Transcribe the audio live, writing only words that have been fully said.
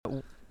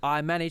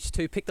I managed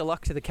to pick the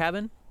lock to the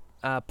cabin.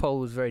 Paul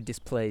was very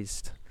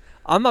displeased.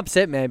 I'm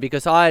upset, man,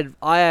 because I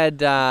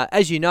had,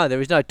 as you know,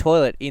 there is no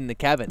toilet in the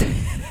cabin.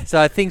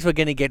 So things were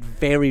going to get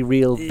very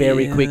real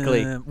very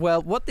quickly.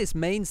 Well, what this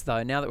means,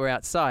 though, now that we're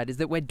outside, is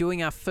that we're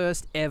doing our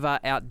first ever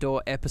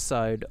outdoor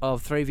episode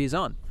of Three Views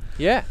On.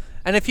 Yeah.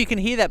 And if you can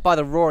hear that by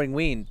the roaring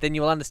wind, then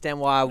you'll understand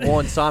why I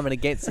warned Simon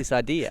against this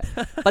idea.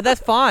 But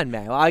that's fine,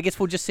 man. I guess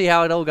we'll just see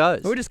how it all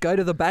goes. We'll just go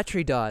to the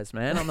battery dies,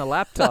 man, on the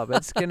laptop.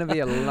 It's going to be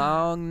a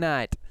long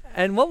night.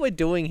 And what we're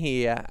doing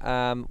here,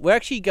 we're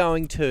actually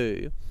going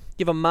to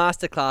give a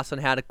masterclass on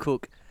how to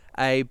cook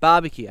a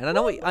barbecue. And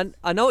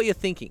I know what you're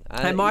thinking.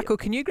 Hey, Michael,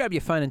 can you grab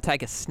your phone and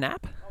take a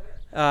snap?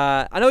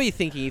 I know what you're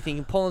thinking. You're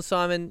thinking, Paul and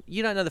Simon,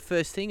 you don't know the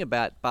first thing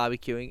about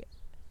barbecuing,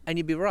 and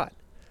you'd be right.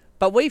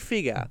 But we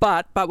figure.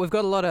 But we've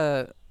got a lot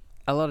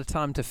of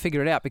time to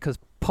figure it out because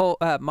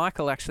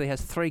Michael actually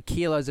has 3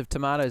 kilos of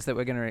tomatoes that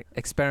we're going to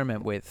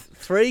experiment with.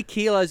 3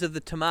 kilos of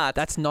the tomatoes.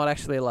 That's not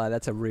actually a lie.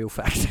 That's a real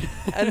fact.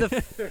 And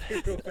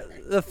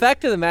the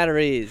fact of the matter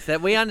is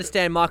that we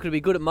understand Michael to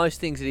be good at most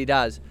things that he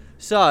does.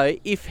 So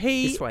if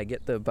he this way,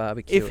 get the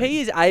barbecue. If he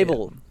is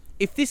able,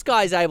 if this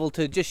guy is able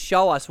to just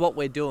show us what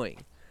we're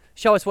doing,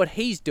 show us what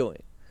he's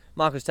doing.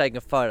 Michael's taking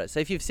a photo. So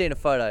if you've seen a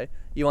photo,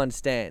 you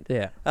understand.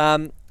 Yeah.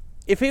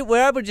 If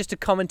we're able just to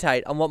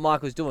commentate on what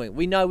Michael's doing,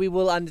 we know we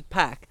will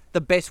unpack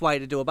the best way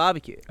to do a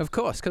barbecue. Of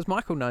course, because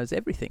Michael knows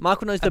everything.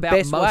 Michael knows the about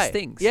best most way.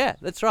 things. Yeah,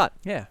 that's right.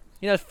 Yeah.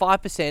 He knows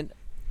 5%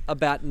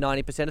 about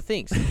 90% of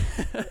things.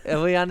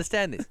 And we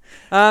understand this.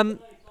 95.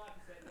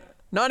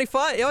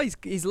 Oh,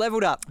 he's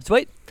leveled up.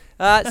 Sweet.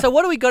 So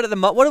what do we got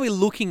what are we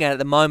looking at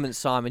the moment,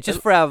 Simon?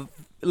 Just for our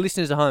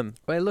listeners at home.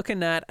 We're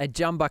looking at a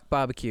Jumbuck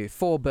barbecue,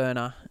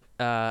 4-burner,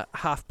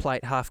 half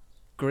plate, half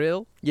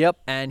grill. Yep.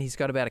 And he's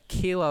got about 1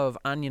 kilo of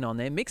onion on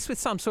there, mixed with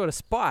some sort of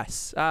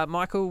spice.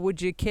 Michael,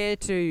 would you care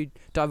to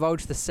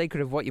divulge the secret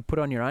of what you put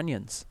on your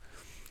onions?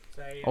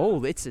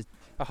 It's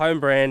a home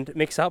brand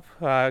mix up.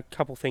 A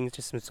couple things,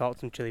 just some salt,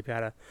 some chili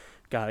powder,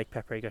 garlic,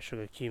 paprika,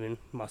 sugar, cumin,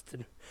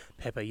 mustard,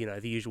 pepper. You know,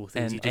 the usual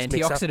things. And you just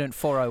mix up. antioxidant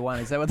 401.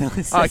 Is that what the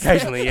list says? Oh,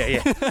 occasionally,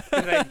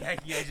 yeah.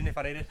 Hanky agent if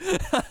I need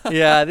it.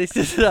 Yeah, this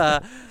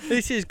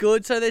is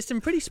good. So there's some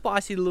pretty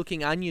spicy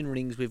looking onion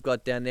rings we've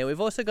got down there.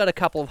 We've also got a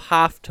couple of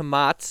half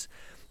tomatoes.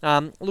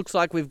 Looks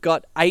like we've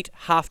got 8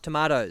 half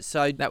tomatoes.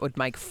 So that would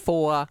make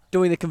 4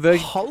 doing the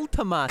conversion. Whole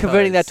tomatoes.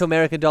 Converting that to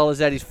American dollars,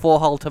 that is 4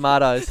 whole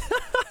tomatoes.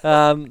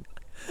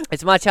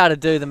 It's much harder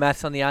to do the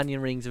maths on the onion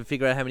rings and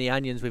figure out how many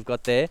onions we've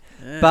got there.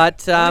 Yeah.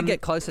 But I'm gonna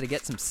get closer to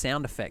get some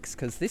sound effects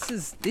because this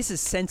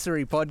is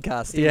sensory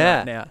podcasting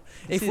right now.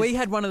 If we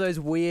had one of those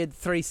weird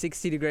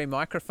 360-degree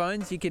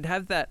microphones, you could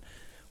have that.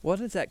 What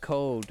is that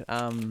called?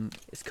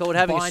 It's called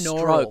having a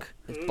stroke.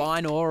 It's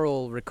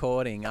binaural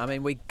recording. I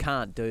mean, we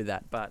can't do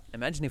that, but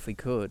imagine if we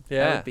could.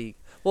 Yeah. That would be.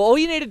 Well, all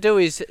you need to do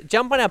is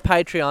jump on our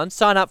Patreon,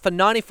 sign up for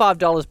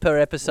 $95 per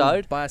episode.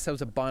 We'll buy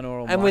ourselves a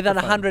binaural microphone. And within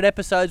 100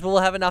 episodes, we'll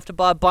have enough to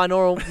buy a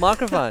binaural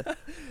microphone.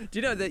 Do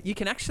you know that you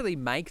can actually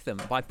make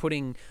them by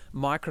putting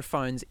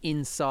microphones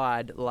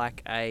inside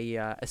like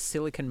a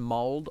silicon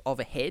mold of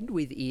a head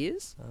with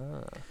ears?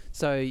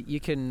 So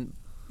you can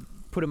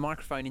put a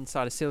microphone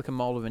inside a silicon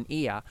mold of an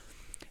ear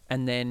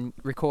and then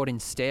record in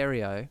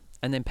stereo.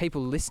 And then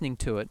people listening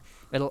to it,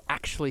 it'll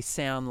actually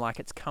sound like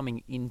it's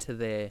coming into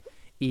their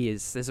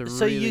ears. There's a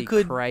really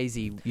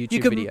crazy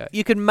YouTube video.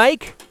 You can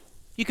make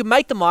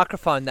the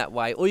microphone that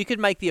way, or you could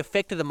make the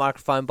effect of the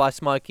microphone by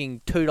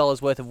smoking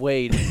 $2 worth of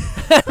weed,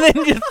 and then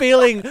you're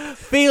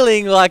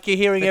feeling like you're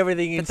hearing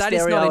everything in stereo. But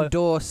that is not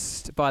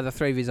endorsed by the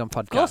 3 V's on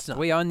podcast. Of course not.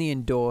 We only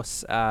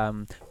endorse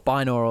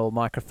binaural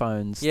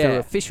microphones through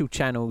official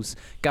channels,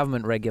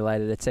 government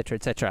regulated, etc.,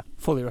 etc.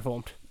 Fully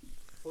reformed.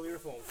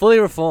 Fully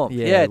reformed.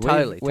 Yeah,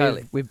 totally.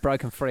 We've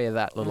broken free of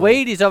that little.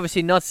 Weed is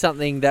obviously not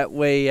something that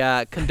we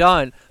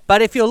condone,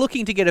 but if you're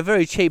looking to get a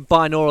very cheap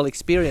binaural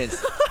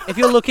experience, if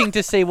you're looking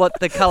to see what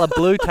the colour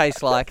blue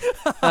tastes like,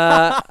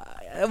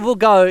 we'll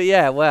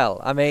go,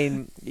 I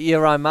mean,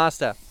 your own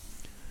master.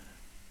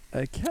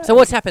 Okay. So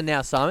what's happened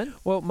now, Simon?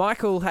 Well,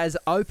 Michael has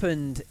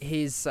opened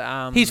his...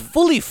 he's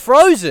fully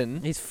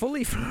frozen. His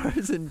fully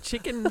frozen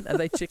chicken... Are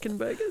they chicken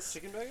burgers?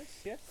 Chicken burgers,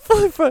 yeah.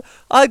 Fully frozen.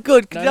 Oh,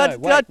 good.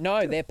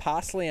 No, they're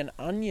parsley and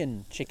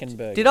onion chicken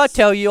burgers. Did I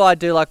tell you I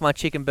do like my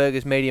chicken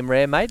burgers medium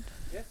rare, mate?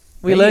 Yeah.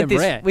 We learned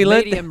this.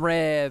 Medium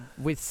rare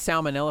with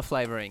salmonella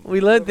flavouring.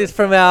 We learned this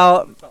from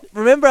our...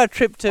 Remember our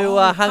trip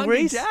to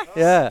Hungary's? Jack's?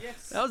 Yeah.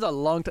 Yes. That was a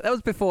long time. That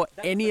was before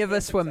any of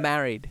us were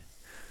married.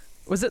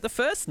 Was it the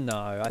first?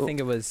 No, I think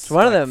it was... It's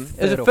one of them.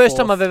 It was the first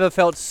time I've ever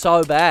felt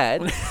so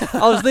bad.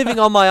 I was living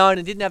on my own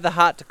and didn't have the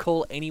heart to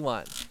call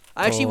anyone.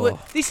 I actually...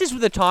 This is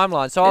the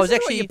timeline, so I was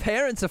actually... This is what your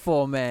parents are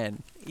for,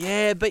 man.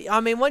 Yeah, but I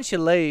mean, once you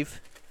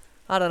leave...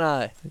 I don't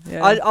know.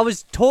 Yeah. I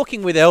was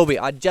talking with Elby.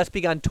 I'd just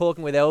begun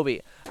talking with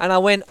Elby. And I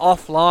went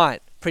offline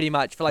pretty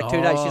much for like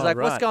 2 days. She's like,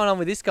 what's going on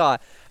with this guy?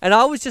 And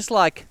I was just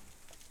like...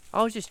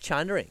 I was just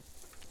chundering.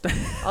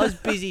 I was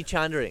busy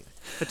chundering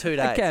for 2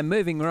 days. Okay,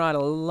 moving right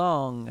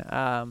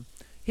along.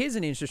 Here's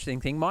an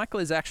interesting thing. Michael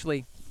is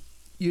actually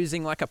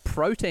using like a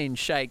protein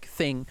shake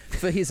thing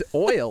for his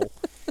oil.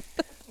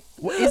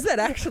 Is that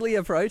actually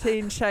a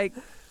protein shake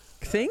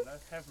thing?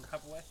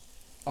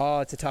 Oh,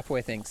 it's a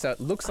Tupperware thing. So it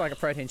looks like a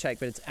protein shake,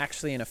 but it's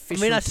actually an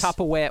official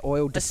Tupperware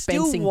oil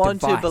dispensing I still want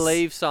device. to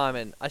believe,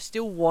 Simon. I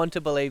still want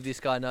to believe this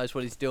guy knows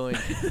what he's doing.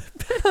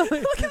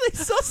 Look at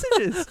these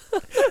sausages.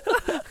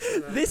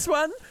 This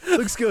one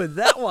looks good.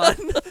 That one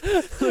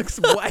looks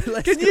way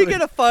less Can good. you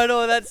get a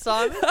photo of that,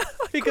 Simon?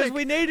 Because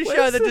we need to show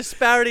where's the the-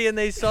 disparity in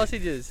these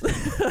sausages.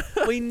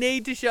 We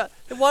need to show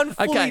the one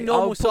fully Okay,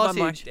 normal I'll put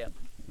my mic sausage. down.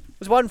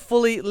 Was one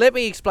fully. Let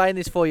me explain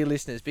this for you,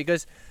 listeners,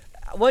 because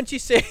once you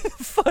see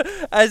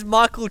as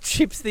Michael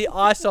chips the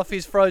ice off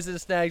his frozen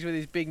snags with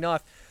his big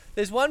knife,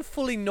 there's one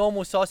fully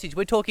normal sausage.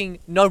 We're talking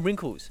no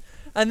wrinkles,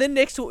 and then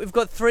next to it we've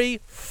got 3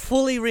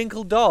 fully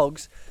wrinkled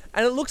dogs,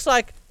 and it looks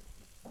like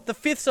the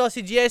 5th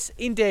sausage, yes,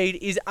 indeed,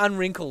 is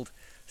unwrinkled.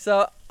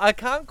 So I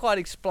can't quite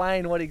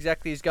explain what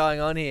exactly is going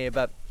on here,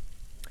 but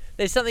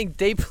there's something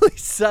deeply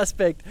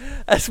suspect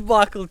as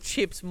Michael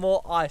chips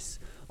more ice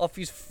off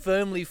his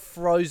firmly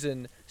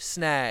frozen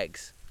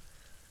snags.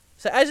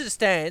 So as it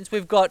stands,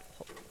 we've got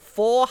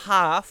 4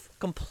 half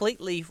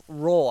completely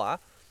raw,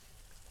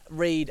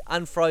 read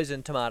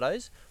unfrozen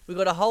tomatoes. We've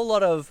got a whole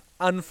lot of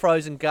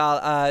unfrozen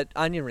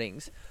onion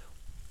rings.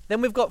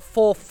 Then we've got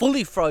 4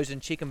 fully frozen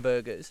chicken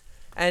burgers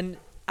and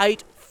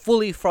 8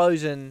 fully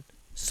frozen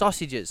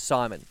sausages,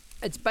 Simon.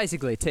 It's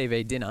basically a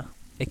TV dinner,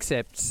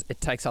 except it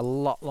takes a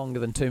lot longer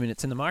than 2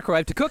 minutes in the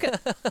microwave to cook it.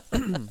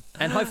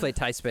 And hopefully it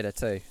tastes better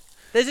too.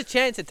 There's a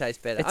chance it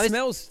tastes better.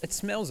 It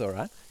smells all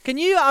right. Can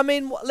you,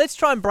 let's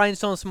try and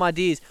brainstorm some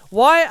ideas.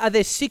 Why are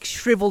there 6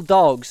 shriveled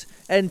dogs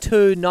and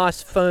 2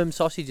 nice firm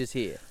sausages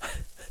here?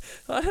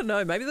 I don't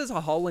know. Maybe there's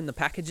a hole in the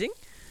packaging.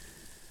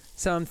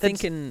 So I'm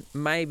thinking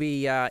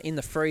maybe in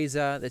the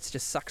freezer, that's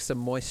just sucked some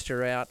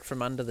moisture out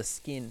from under the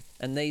skin.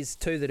 And these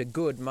 2 that are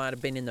good might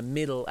have been in the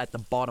middle at the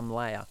bottom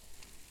layer.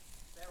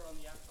 They're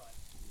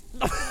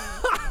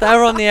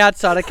on the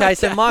outside. Okay,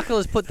 so Michael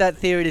has put that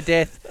theory to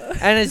death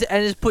and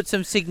has put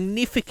some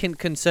significant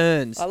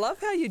concerns. I love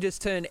how you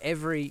just turn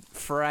every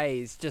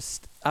phrase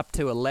just up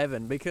to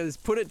 11 because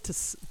put it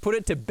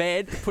to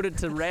bed, put it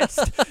to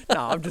rest.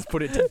 No, I've just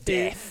put it to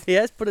death. He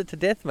has put it to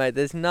death, mate.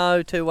 There's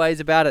no 2 ways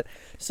about it.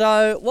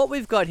 So what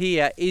we've got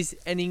here is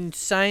an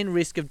insane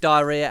risk of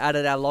diarrhea out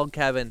at our log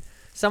cabin.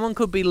 Someone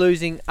could be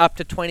losing up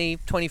to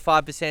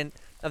 20-25%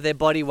 of their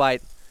body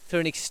weight through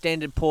an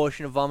extended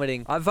portion of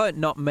vomiting. I vote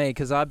not me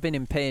because I've been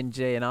in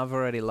PNG and I've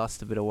already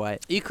lost a bit of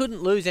weight. You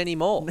couldn't lose any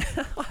more.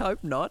 I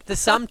hope not. The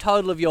sum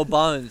total of your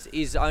bones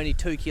is only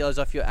 2 kilos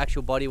off your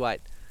actual body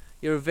weight.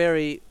 You're a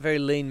very, very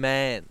lean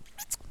man.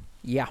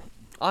 Yeah.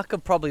 I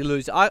could probably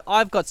lose.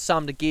 I've got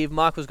some to give.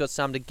 Michael's got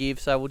some to give,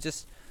 so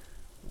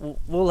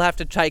we'll have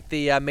to take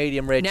the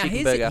medium rare Now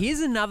chicken burger. here's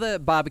another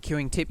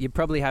barbecuing tip you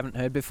probably haven't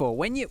heard before.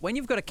 When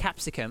you've got a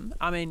capsicum,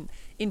 I mean,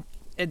 in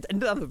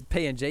another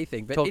PNG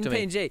thing, but Talk in to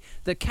me. PNG,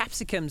 the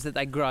capsicums that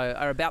they grow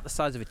are about the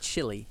size of a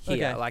chili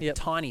here, Okay, like yep.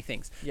 tiny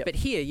things. Yep. But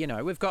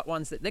here, we've got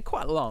ones that they're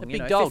quite long, They're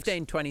big dogs.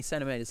 15, 20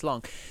 centimetres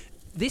long.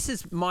 This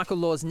is Michael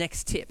Law's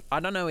next tip. I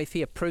don't know if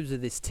he approves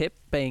of this tip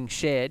being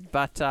shared,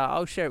 but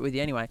I'll share it with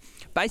you anyway.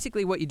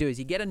 Basically, what you do is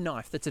you get a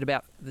knife that's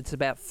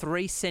about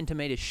 3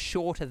 centimetres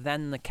shorter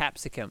than the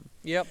capsicum,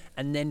 Yep.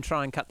 and then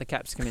try and cut the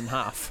capsicum in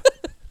half.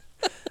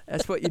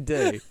 That's what you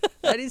do.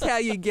 That is how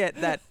you get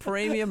that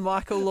premium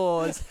Michael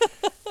Law's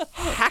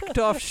hacked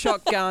off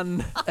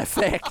shotgun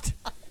effect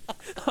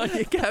on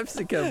your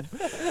capsicum.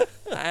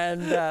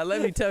 And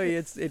let me tell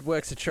you, it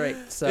works a treat.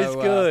 So It's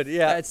good,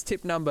 yeah. That's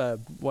tip number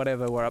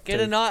whatever we're up Get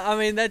to. a knife. I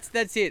mean,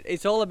 that's it.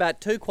 It's all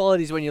about 2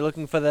 qualities when you're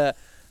looking for the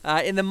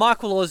in the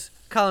Michael Law's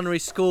Culinary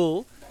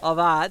School of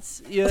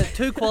Arts.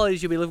 2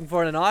 qualities you'll be looking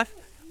for in a knife.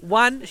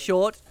 1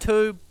 short,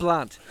 2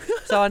 blunt.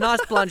 So a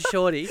nice blunt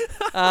shorty,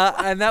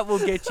 and that will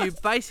get you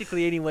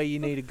basically anywhere you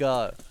need to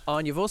go. Oh,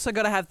 and you've also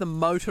got to have the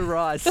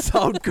motorised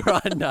salt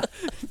grinder.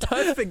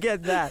 Don't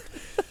forget that.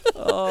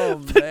 Oh,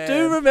 man. But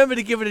do remember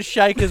to give it a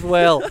shake as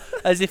well,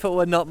 as if it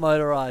were not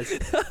motorised.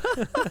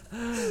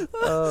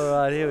 All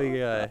right, here we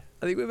go.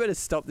 I think we better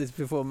stop this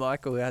before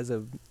Michael has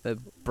a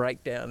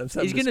breakdown of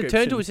some He's going to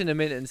turn to us in a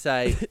minute and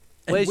say,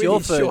 "Where's with your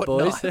his food, short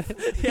boys?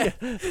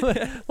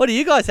 knife. What are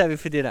you guys having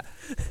for dinner?"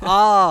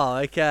 Oh,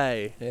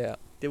 okay. Yeah.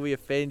 Did we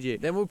offend you?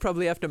 Then we'll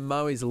probably have to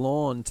mow his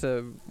lawn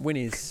to win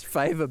his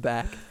favour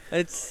back.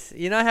 It's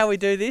how we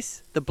do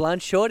this? The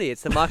blunt shorty.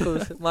 It's the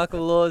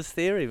Michael Law's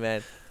theory,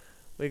 man.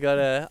 We got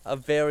a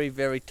very,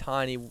 very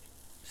tiny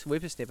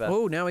whippersnipper.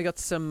 Oh, now we got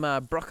some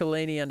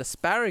broccolini and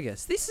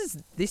asparagus.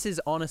 This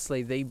is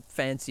honestly the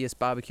fanciest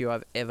barbecue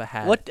I've ever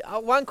had. What?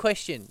 One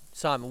question,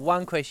 Simon.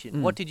 One question.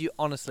 Mm. What did you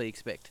honestly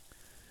expect?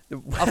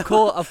 Of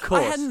course.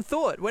 I hadn't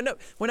thought.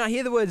 When I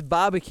hear the words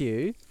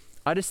barbecue,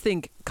 I just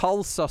think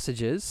Coles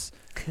sausages,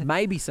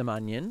 maybe some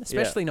onion,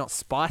 especially not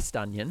spiced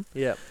onion,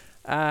 Yeah.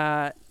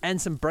 and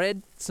some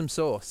bread, some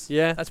sauce.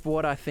 Yeah. That's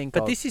what I think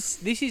But of. this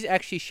is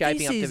actually shaping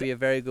This up to is be a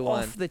very good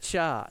one. off the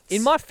charts.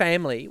 In my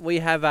family, we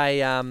have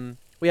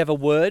a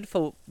word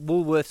for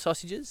Woolworth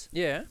sausages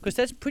yeah. because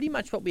that's pretty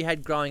much what we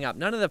had growing up.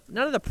 None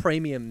of the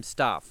premium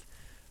stuff.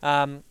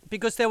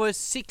 because there were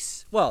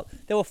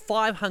there were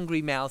 5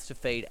 hungry mouths to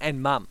feed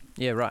and Mum.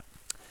 Yeah, right.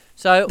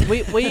 So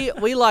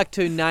we like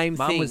to name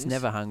Mum things. was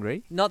never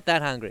hungry. Not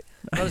that hungry.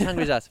 Not as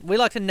hungry as us. We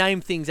like to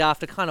name things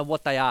after kind of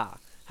what they are.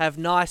 Have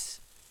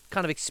nice,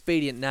 kind of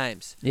expedient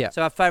names. Yeah.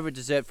 So our favourite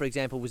dessert, for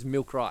example, was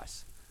milk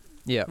rice,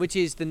 Yeah. which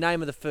is the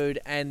name of the food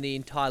and the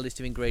entire list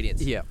of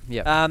ingredients. Yeah.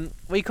 Yeah.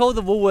 We call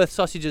the Woolworth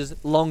sausages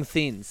long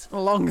thins.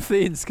 Long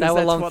thins, They because were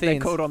that's long what they're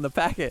thins. called on the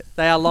packet.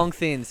 They are long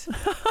thins.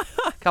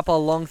 Couple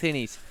of long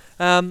thinnies.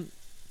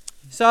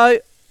 So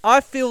I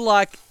feel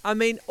like, I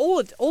mean,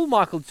 all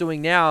Michael's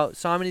doing now,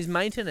 Simon, is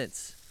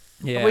maintenance.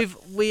 Yeah.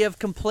 We have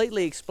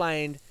completely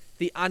explained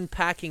the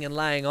unpacking and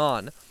laying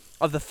on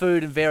of the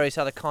food and various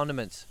other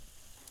condiments.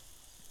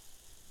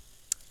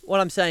 What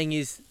I'm saying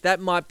is that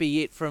might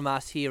be it from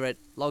us here at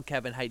Log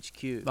Cabin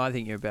HQ. I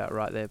think you're about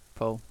right there,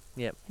 Paul.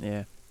 Yep.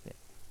 Yeah.